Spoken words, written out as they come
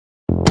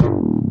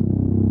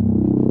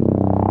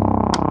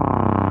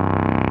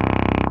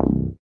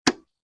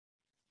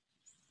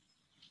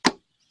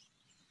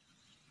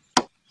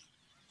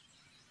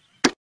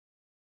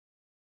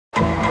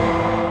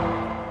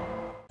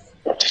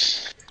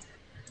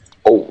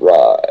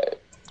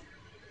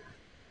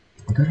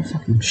Got a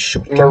fucking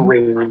shotgun.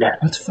 Marine.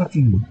 Let's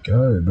fucking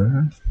go,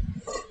 bro.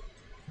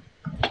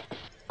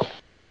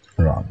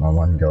 Right, my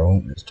one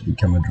goal is to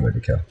become a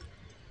droidica.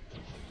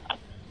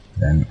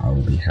 Then I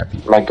will be happy.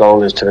 My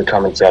goal is to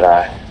become a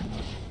Jedi.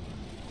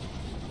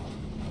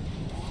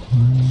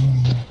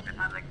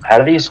 How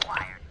do these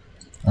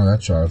Oh,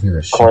 that's right. I've got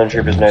a clone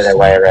troopers know their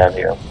way around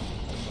here?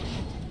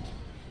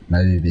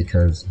 Maybe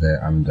because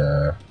they're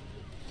under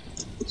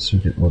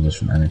secret orders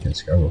from Anakin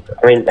Skywalker.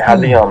 I mean, how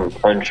do the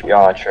clone troopers?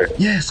 Oh, true.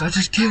 Yes, I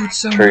just killed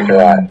someone. True to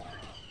that.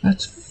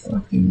 Let's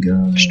fucking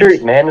go.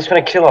 Shoot, man! It's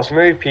gonna kill us.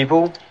 Move,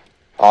 people.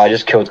 Oh, I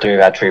just killed 3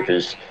 of our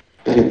troopers.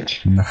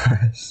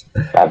 Nice.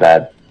 My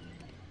bad.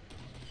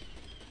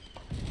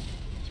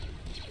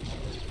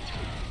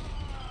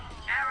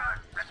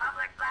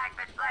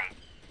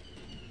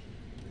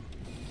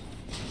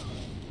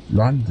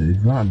 Run,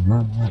 dude, run.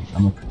 I'm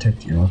gonna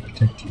protect you,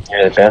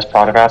 You're the best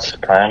part about this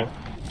plan.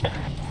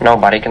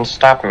 Nobody can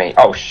stop me.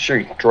 Oh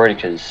shoot,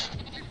 droidicas.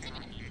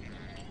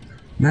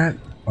 Matt,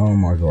 oh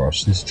my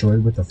gosh, this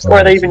droid with the fire. Where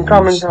are they even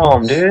coming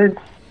from, dude?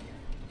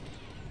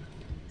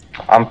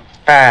 I'm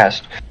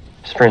fast.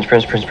 Sprint.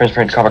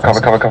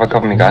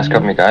 Cover me, guys.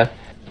 Cover.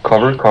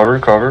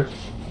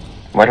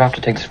 Why do I have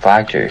to take this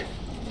flag to?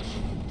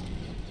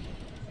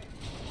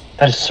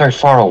 That is so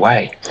far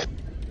away.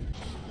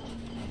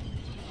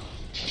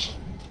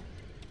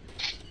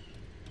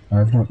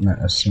 I've not met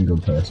a single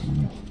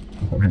person yet.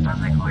 I've only met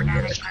one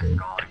that actually.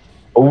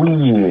 Oh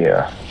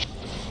yeah.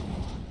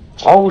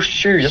 Oh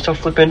shoot, that's a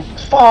flippin'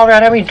 far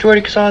out. How many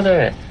droids are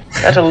there?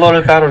 That's a lot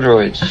of battle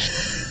droids.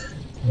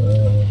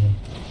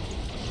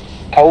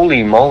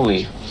 Holy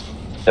moly.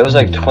 There was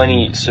like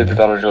 20 super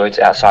battle droids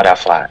outside our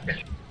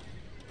flag.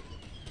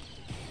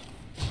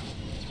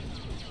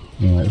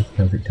 Alright, it's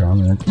perfect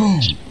time and then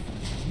boom!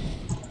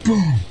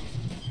 Boom!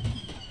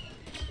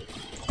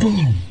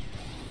 Boom!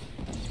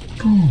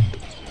 Boom!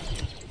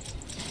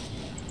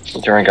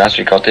 Alright guys,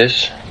 we got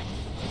this.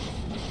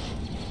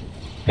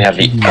 We have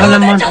the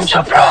elemental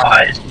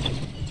surprise!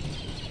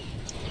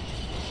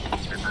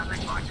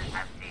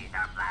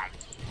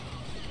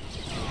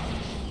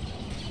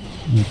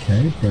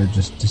 Okay, bro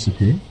just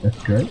disappeared.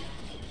 That's great.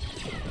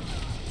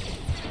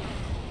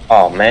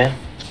 Oh man.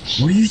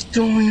 What are you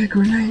throwing a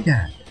grenade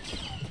at?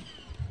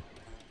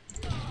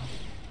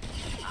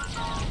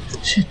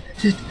 Shit,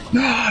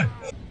 no!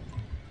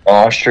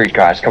 Oh shoot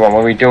guys, come on,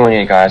 what are we doing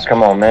here guys?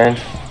 Come on man.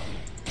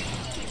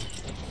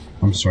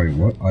 I'm sorry,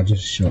 what? I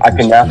just shot I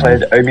can now play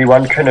as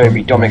Obi-Wan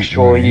Kenobi. Dominic,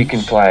 surely you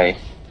can play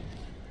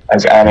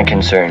as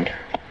Anakin soon.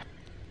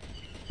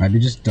 Maybe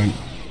just don't...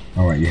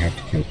 Oh wait, you have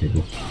to kill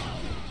people.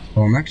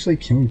 Oh, I'm actually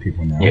killing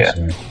people now, yeah.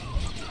 So...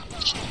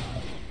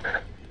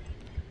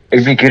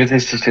 It'd be good if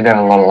this just didn't have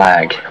a lot of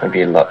lag. It'd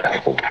be a lot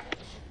helpful.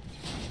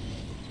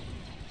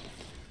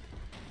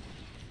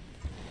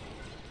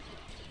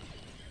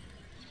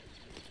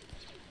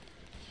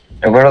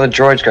 And where do the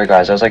droids go,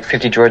 guys? There was like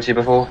 50 droids here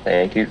before.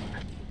 Thank you.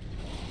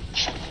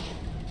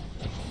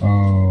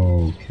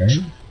 Okay.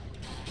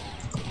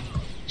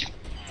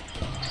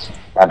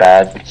 My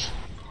bad.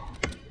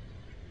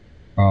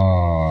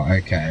 Oh,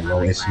 okay.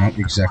 Well, it's not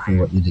exactly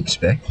what you'd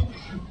expect,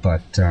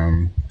 but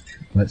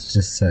let's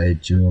just say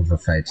Duel of the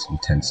Fates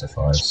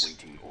intensifies.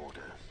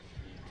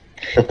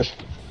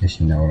 If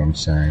you know what I'm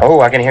saying.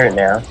 Oh, I can hear it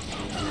now.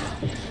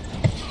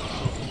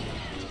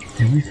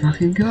 Here we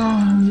fucking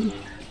go!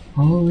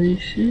 Holy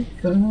shit,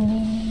 go!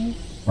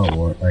 Oh,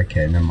 what?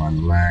 Okay, never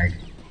mind. Lag.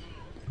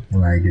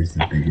 Lag is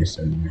the biggest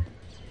enemy.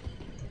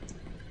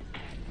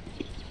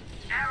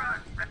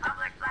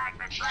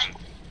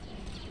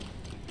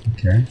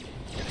 Okay.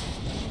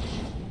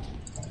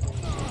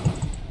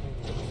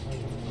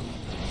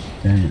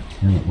 Damn it,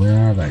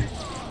 where are they?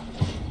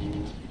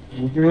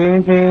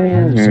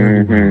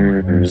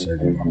 Where's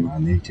Obi-Wan? I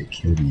need to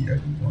kill the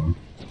Obi-Wan.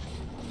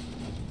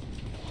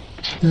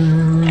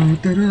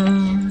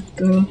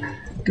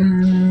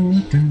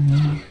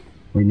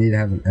 We need to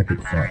have an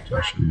epic fight,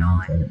 Josh. We need to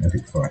have an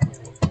epic fight.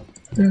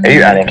 Are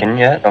you Anakin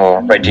yet?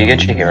 Or wait, do you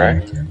get your hero?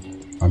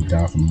 I'm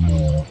Darth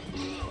Maul.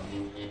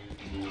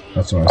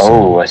 That's what I said.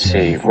 Oh, I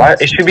see. Why?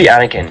 It should be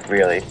Anakin,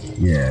 really.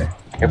 Yeah.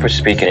 If we're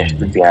speaking, it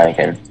should be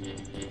Anakin.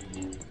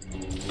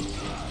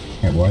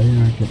 Wait, why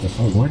didn't I get the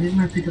flag? Why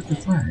didn't I pick up the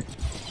flag?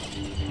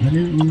 Why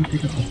didn't I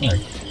pick up the flag?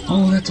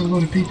 Oh, that's a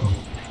lot of people.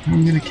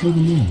 I'm gonna kill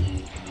them all.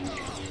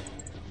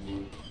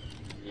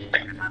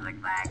 Republic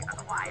flag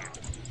acquired.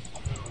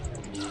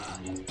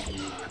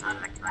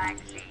 Republic flag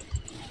seized.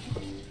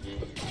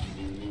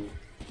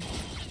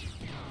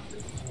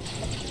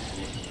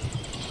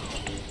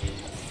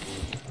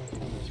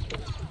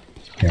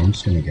 Okay, I'm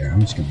just gonna go,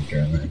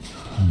 man.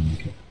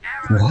 Okay.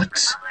 What?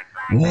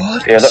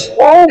 What? Yeah,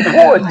 oh,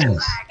 what?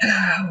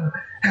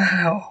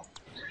 How?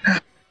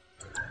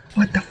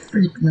 What the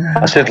freak, man?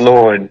 I said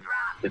Lord.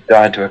 It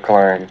died to a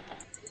clone.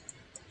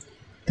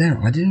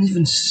 Damn, I didn't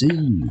even see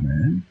you,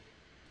 man.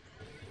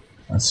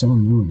 That's so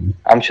rude.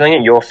 I'm chilling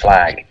at your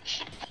flag.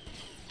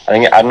 I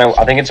don't know.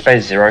 I think it's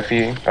space 0 for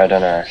you, but I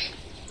don't know.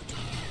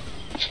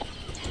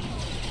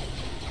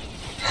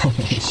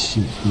 Holy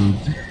shit,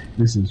 dude.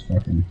 This is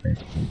fucking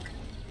hectic.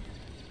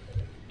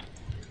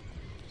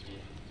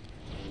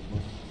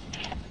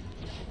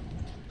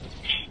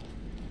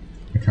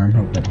 can't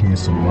help but hear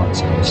some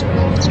lightsabers.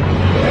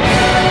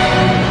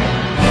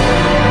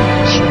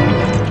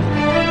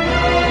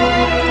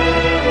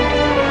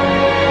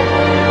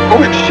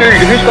 Oh shoot,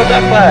 who's got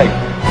that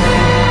flag?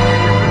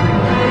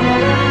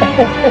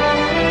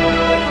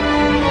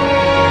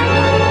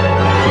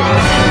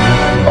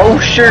 Oh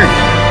shoot!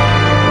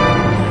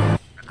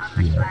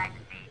 Yeah.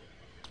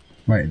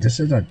 Wait, this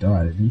says I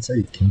died. It didn't say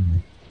you killed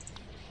me.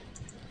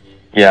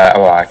 Yeah,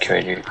 well, I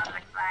killed you.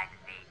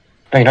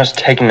 No, you're not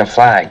taking the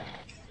flag.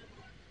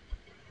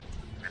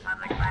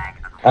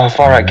 Oh,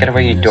 far right, get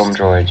away, you dumb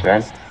droids,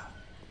 man.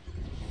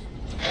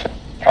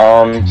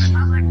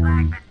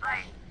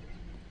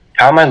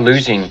 How am I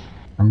losing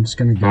I'm just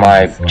gonna go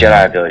my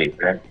Jedi ability,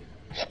 man?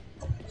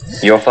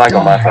 Your flag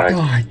or my flag?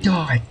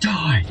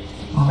 Die!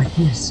 Oh,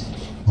 yes.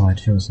 Oh, it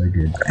feels so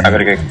good. I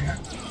gotta go.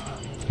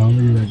 Oh,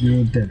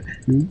 you're dead.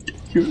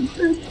 You're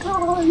dead.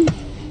 Die!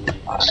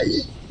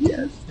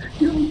 Yes,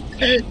 you're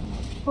dead.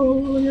 Oh,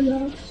 look at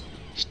that.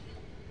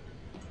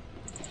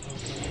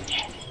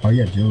 Oh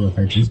yeah, Jill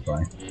affects this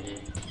guy.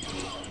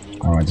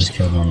 Oh, I just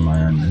killed one of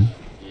my own then.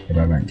 But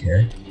I don't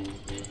care.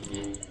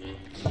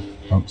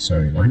 Oh,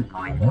 sorry, then.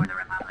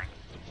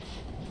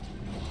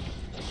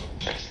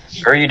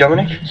 Where are you,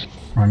 Dominic?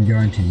 I'm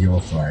going to your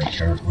flag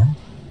currently.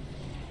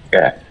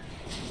 Yeah.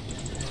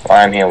 Well,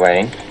 I'm here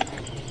waiting.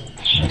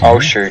 Okay. Oh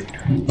shoot.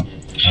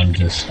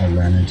 I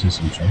ran into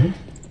some trouble.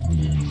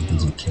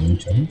 Busy killing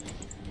trouble.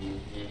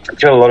 I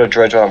kill a lot of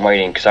droids while I'm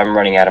waiting because I'm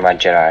running out of my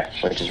Jedi,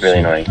 which is really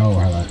annoying. Oh,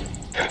 hello.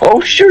 Oh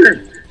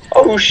shoot!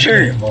 Oh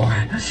shoot! Hey, boy.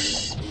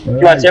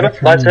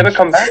 Lightsaber,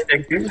 come back,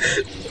 thank you.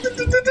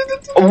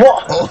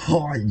 What?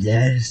 Oh,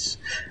 yes.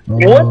 Oh,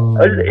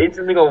 What? I just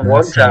instantly got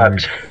one that's how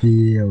tapped. it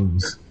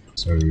feels.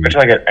 Sorry. Which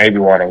like an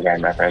AB1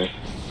 again, my friend.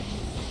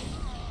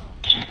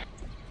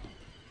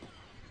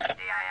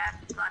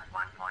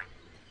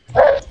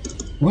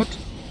 What?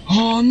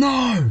 Oh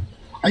no!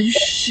 Are you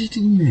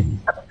shitting me?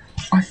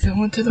 I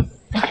fell into the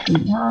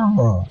fucking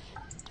lava.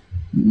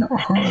 No.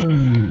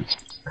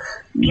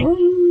 No,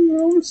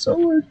 I'm so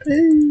OP.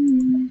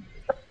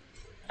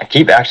 I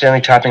keep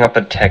accidentally typing up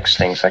the text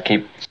things. I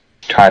keep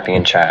typing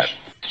in chat.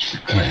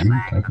 Wait, you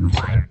typing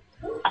chat?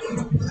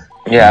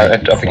 Yeah,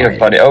 I forget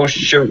about it. Oh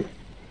shoot!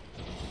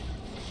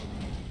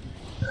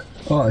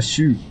 Oh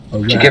shoot!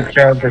 Oh, You keep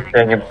trying to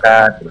say you're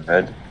bad,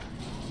 man.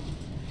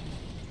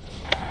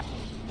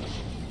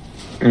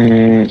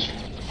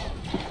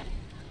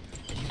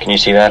 Can you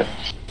see that?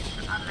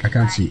 I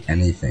can't see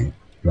anything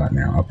right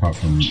now apart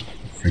from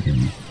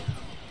freaking.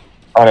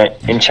 On it,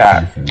 in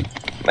chat. Anything.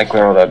 Like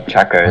where all the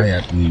chat Oh goes.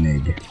 yeah,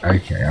 nig.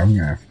 Okay, I'm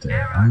gonna have to.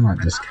 I might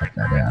just cut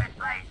that out.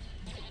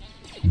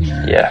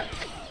 No. Yeah.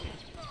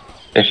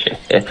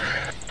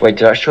 Wait,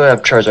 did I sure I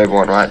chose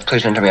everyone, right?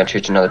 Please don't tell me I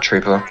choose another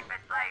trooper.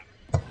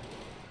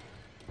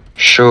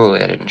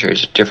 Surely I didn't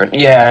choose a different.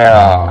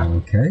 Yeah!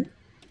 Okay.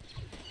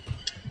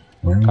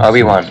 Well,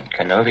 Obi-Wan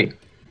Kenobi.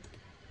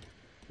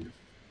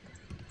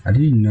 How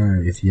do you know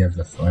if you have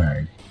the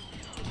flag?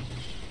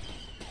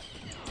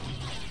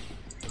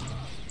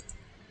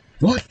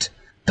 What?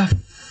 The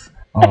f-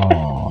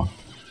 Oh.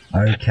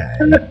 Okay.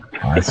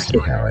 I see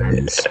how it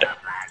is.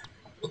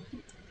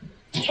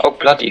 Oh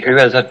bloody, who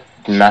has that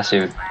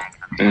massive,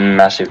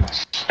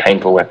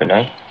 painful weapon,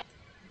 eh?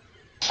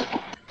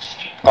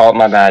 Oh,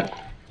 my bad.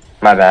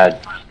 My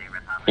bad.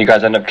 You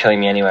guys end up killing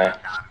me anyway.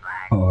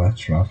 Oh,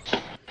 that's rough.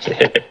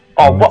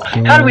 Oh, what?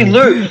 How do we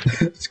lose?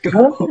 Let's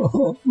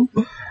go.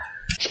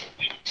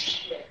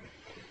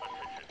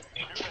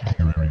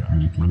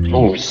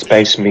 Oh,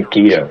 Space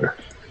Mosquito.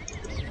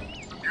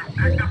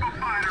 Yeah.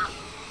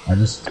 I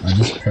just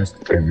pressed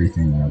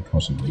everything that I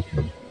possibly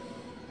could.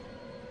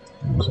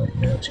 I was like,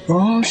 yeah, let's go.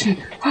 Oh shit!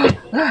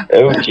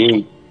 Oh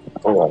gee.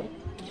 Hold on.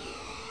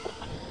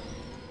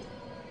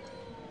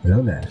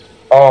 Hello there.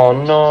 Oh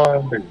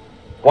no.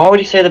 Why would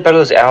you say the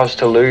battle is ours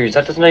to lose?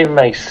 That doesn't even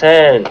make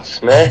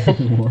sense, man.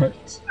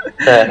 What?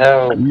 The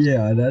hell?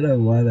 Yeah, I don't know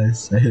why they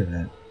say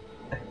that.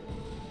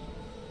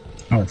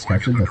 Oh, it's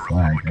captured the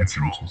flag. That's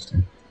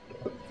interesting.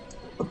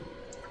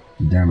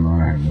 Damn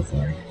right I have the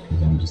flag,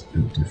 because I'm just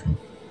built different.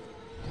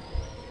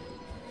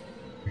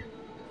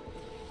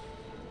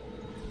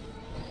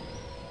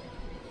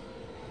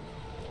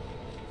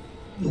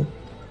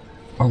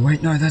 Oh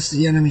wait, no, that's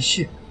the enemy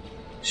ship.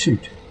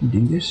 Shoot, you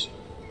dingus.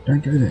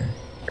 Don't go there.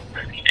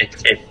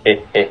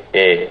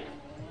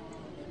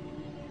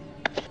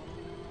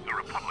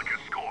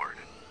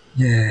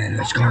 Yeah,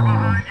 let's go.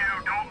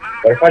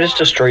 What if I just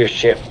destroy your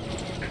ship?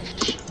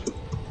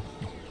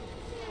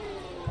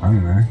 I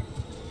don't know.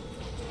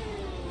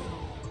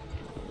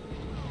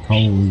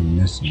 Probably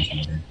missiles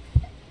needed.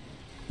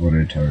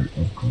 Auto turret,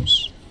 of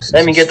course.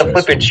 Let me get the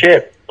flipping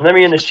ship. Let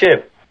me in the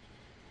ship.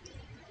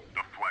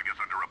 The flag is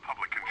under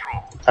Republic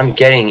control. I'm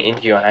getting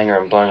into your hangar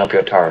and blowing up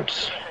your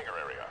turrets.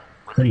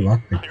 Good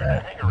luck with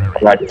that.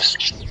 Might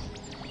just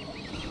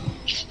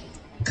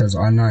Because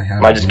I know how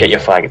might to just do get your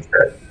it. flag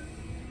instead.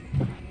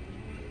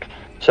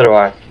 So do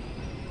I.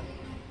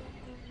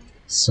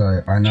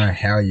 So I know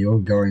how you're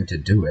going to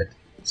do it.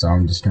 So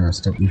I'm just gonna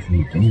stop you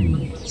from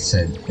doing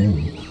said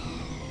thing.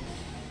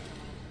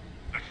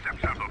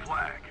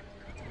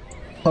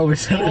 Oh,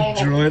 is that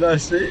a droid I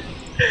see?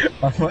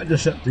 I might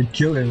just have to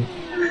kill him.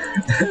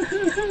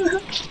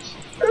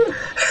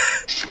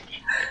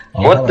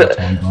 Oh, What hello, the?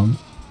 Time Bomb.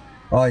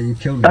 Oh, you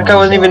killed me. That guy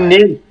wasn't even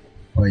near.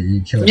 Oh,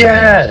 you killed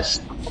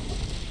Yes! me.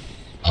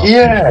 Oh,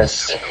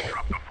 Yes!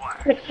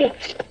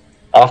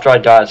 After I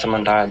died,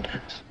 someone died.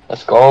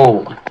 Let's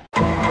go.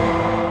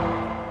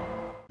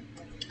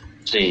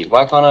 See,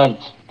 why can't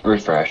I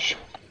refresh?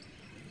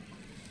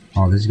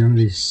 Oh, this is gonna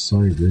be so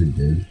good,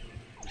 dude.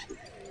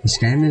 This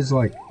game is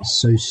like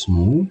so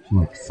small,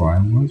 like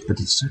file-wise, but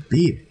it's so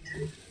big.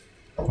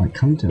 Like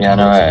content. Yeah, I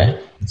know, right?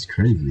 It's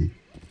crazy.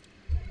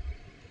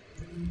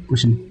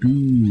 Push and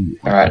B.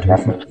 Alright,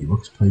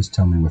 Ewoks, please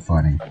tell me we're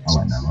fighting. Oh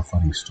wait, no, we're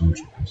fighting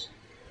stormtroopers.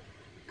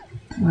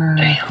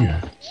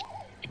 Yeah.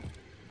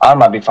 I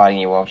might be fighting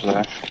you, Walter,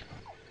 though.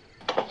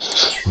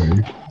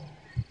 True.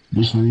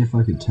 Just maybe if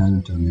I could turn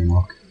into an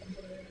Ewok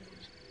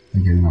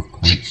and get enough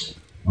points.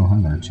 Oh,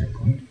 hello,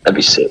 checkpoint. That'd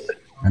be sick.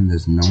 And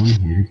there's no one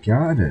here to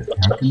guard it.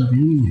 How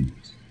convenient.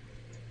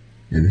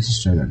 Yeah, this is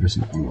straight up just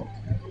an Ewok.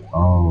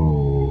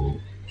 Oh,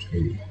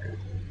 okay.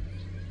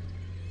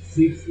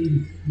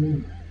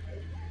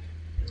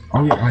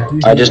 Oh yeah,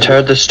 I just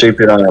heard the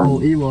stupid Oh,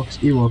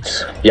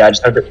 Ewoks. Yeah, I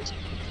just heard the.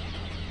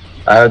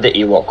 I heard the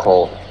Ewok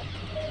call.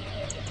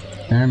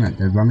 Damn it,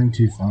 they're running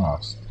too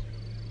fast.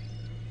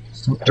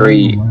 Stop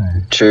 3, running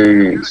away.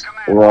 2,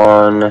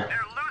 1. They're losing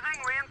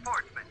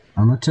reinforcements.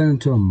 I'm gonna turn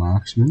into a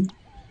marksman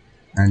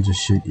and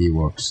just shoot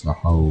Ewoks the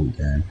whole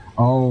game.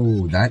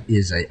 Oh, that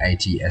is a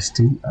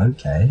ATST.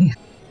 Okay.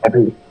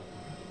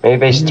 Maybe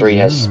base 3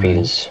 has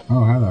speeders.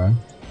 Oh, hello.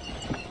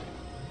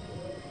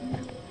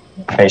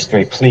 Base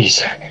 3,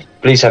 please.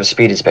 Please have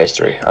speeders, base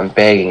 3. I'm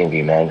begging of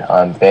you, man.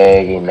 I'm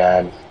begging,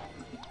 man.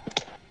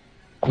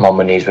 I'm on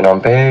my knees when I'm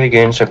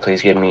begging, so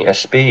please give me a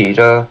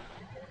speeder.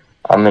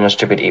 I'm in a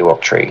stupid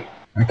Ewok tree.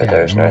 Okay, But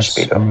there's no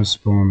speeder. I'm gonna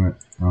spawn at,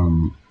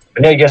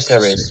 No, yes,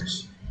 there is.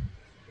 6.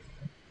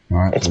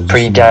 Right, It's so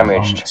pretty just-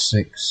 damaged. I'm at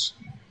 6.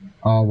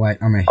 Oh wait,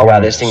 I'm a Oh, wow,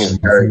 hero, this thing is so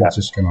very it's bad.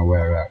 just gonna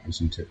wear out,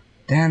 isn't it?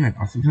 Damn it,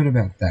 I forgot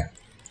about that.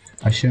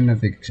 I shouldn't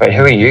have Wait,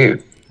 who are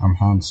you? I'm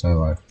Han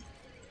Solo.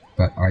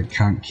 But I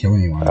can't kill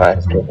anyone Alright,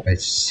 because I'm at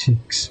base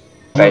 6.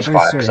 Base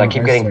 5, because I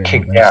keep getting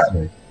kicked out.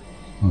 Hello.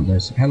 Oh,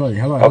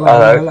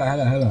 hello.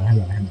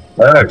 Hello.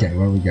 No. Okay,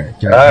 where we go?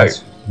 No.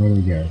 Where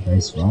we go?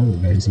 Base 5 or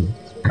base 6?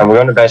 And we're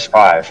going to base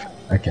 5.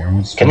 Okay,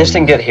 I'm just. Can this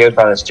thing get healed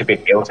by the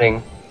stupid heal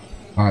thing?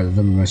 Oh,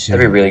 the machine.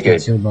 That'd be really good.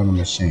 It's healed by the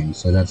machine,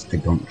 so that's the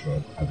Gaunt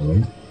droid, I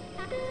believe.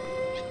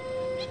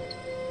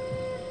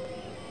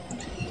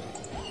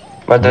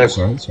 But Oh, the,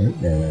 sorry.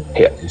 Yeah.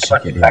 yeah. It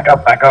should get Back healed.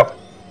 up, back up.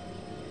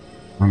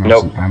 Oh, no,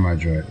 Nope. it's an ammo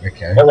droid.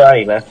 Okay.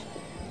 Alrighty, man.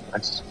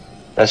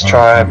 Let's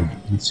try.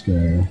 Let's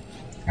go.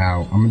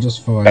 Ow, I'm gonna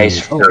just follow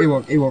Base you.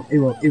 Oh,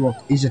 Ewok.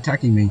 He's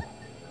attacking me.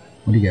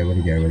 Where'd he go?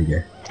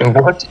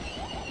 What?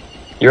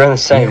 You're on the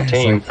same Yes,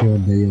 team. I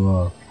killed the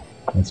Ewok.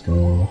 Let's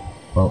go.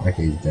 Well,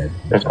 okay, he's dead.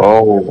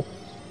 Oh.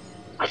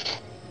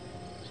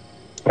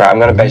 Right, I'm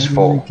gonna base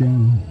 4. Okay,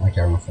 I'm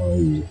gonna follow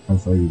you.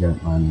 Hopefully you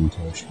don't run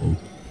into a tree.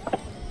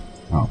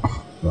 Oh,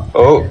 right.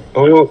 Oh,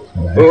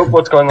 Hello.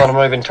 what's going on? I'm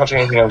not even touching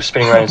anything. I'm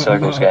spinning around in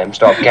circles. Game,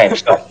 stop. Game,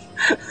 stop.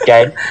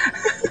 Game,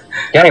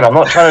 I'm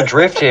not trying to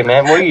drift here,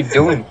 man. What are you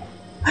doing?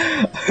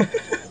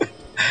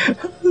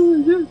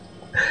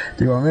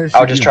 Do you want me to shoot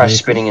I'll just your try vehicle?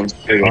 spinning and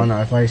Oh shooting.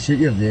 no, if I shoot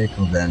your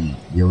vehicle, then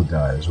you'll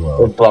die as It'll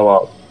well. blow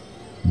up.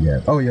 Yeah.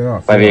 Oh, you're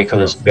off. My you're vehicle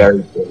off, is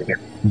very good.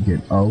 You're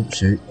good. Oh,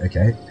 shoot.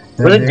 Okay.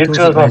 The Will it vehicle's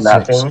do to us at on base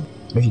that 6. thing?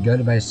 If you go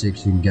to base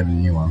 6, you can get a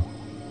new one.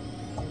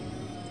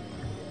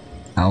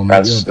 I'll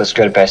make you. Let's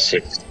go to base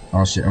 6.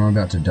 Oh shit, I'm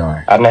about to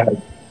die. I don't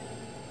know.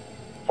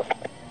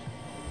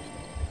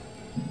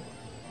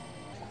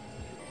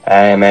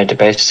 I made it to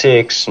base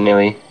 6,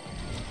 nearly.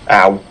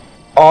 Ow.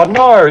 Oh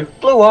no, it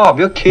blew up,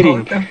 you're kidding.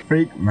 What the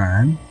freak,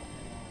 man?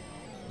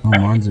 Oh,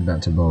 mine's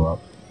about to blow up.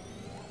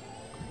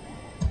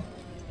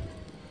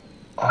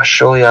 Oh,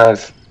 surely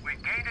I've... We've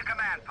gained a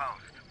command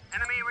post.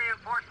 Enemy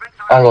reinforcements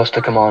are... I lost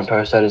the command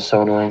post, that is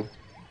so annoying.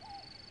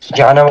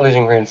 Yeah, I know we're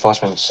losing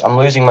reinforcements. I'm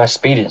losing my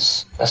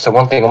speeders. That's the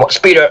one thing I want.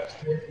 Speeder!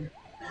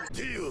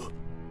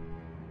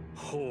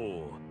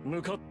 ほう、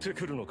向かって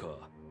くるのか。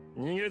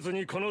逃げず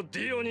にこのデ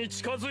ィオに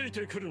近づい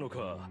てくるの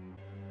か。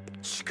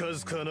近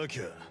づかなき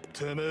ゃ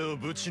てめえを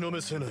ぶちのめ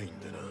せないんで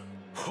な。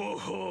ほう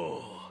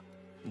ほ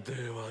う。で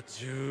は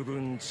十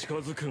分近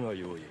づくが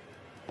よい。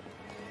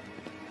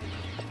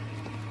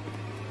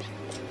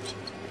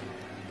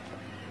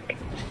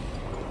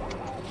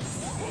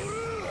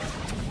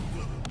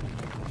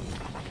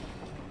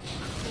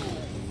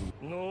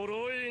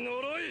呪い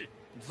呪い。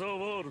ザ・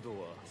ワールドは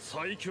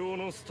最強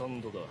のスタ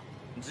ンドだ。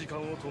時間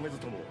を止めず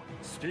とも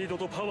スピード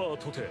とパワー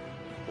とて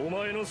お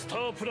前のスタ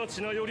ープラ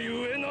チナより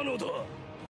上なのだ。